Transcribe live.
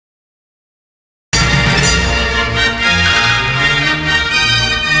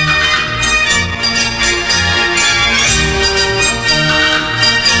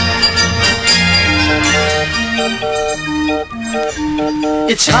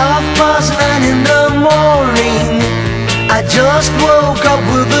It's 9:30 in the morning. I just woke up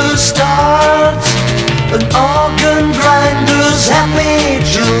with a start. An organ grinder's happy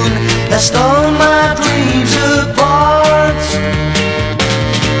tune has torn my dreams apart.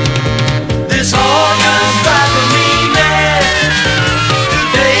 This organ's driving me mad.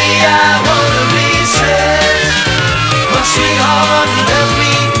 Today I wanna be sad. My sweetheart left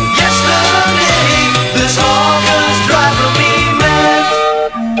me yesterday. This organ's driving me mad.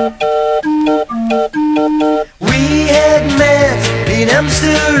 We had met in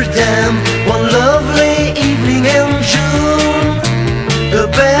Amsterdam one lovely evening in June. The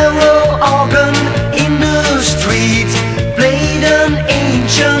barrel organ in the street played an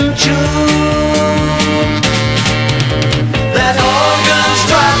ancient tune. That organ's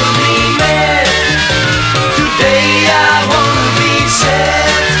driving me mad. Today I wanna be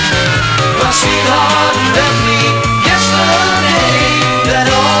sad. My sweetheart left me yesterday. That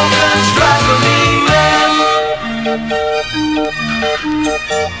organ's driving me mad.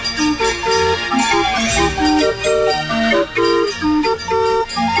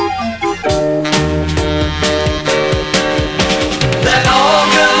 That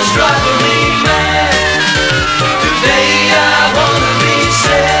organ's driving me mad. Today I wanna be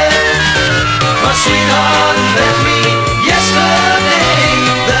sad. My sweetheart left me yesterday.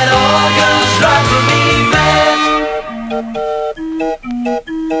 That organ's driving me mad.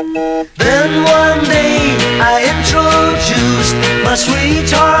 Then one day I introduced my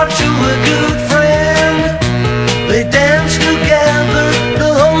sweetheart to a good friend.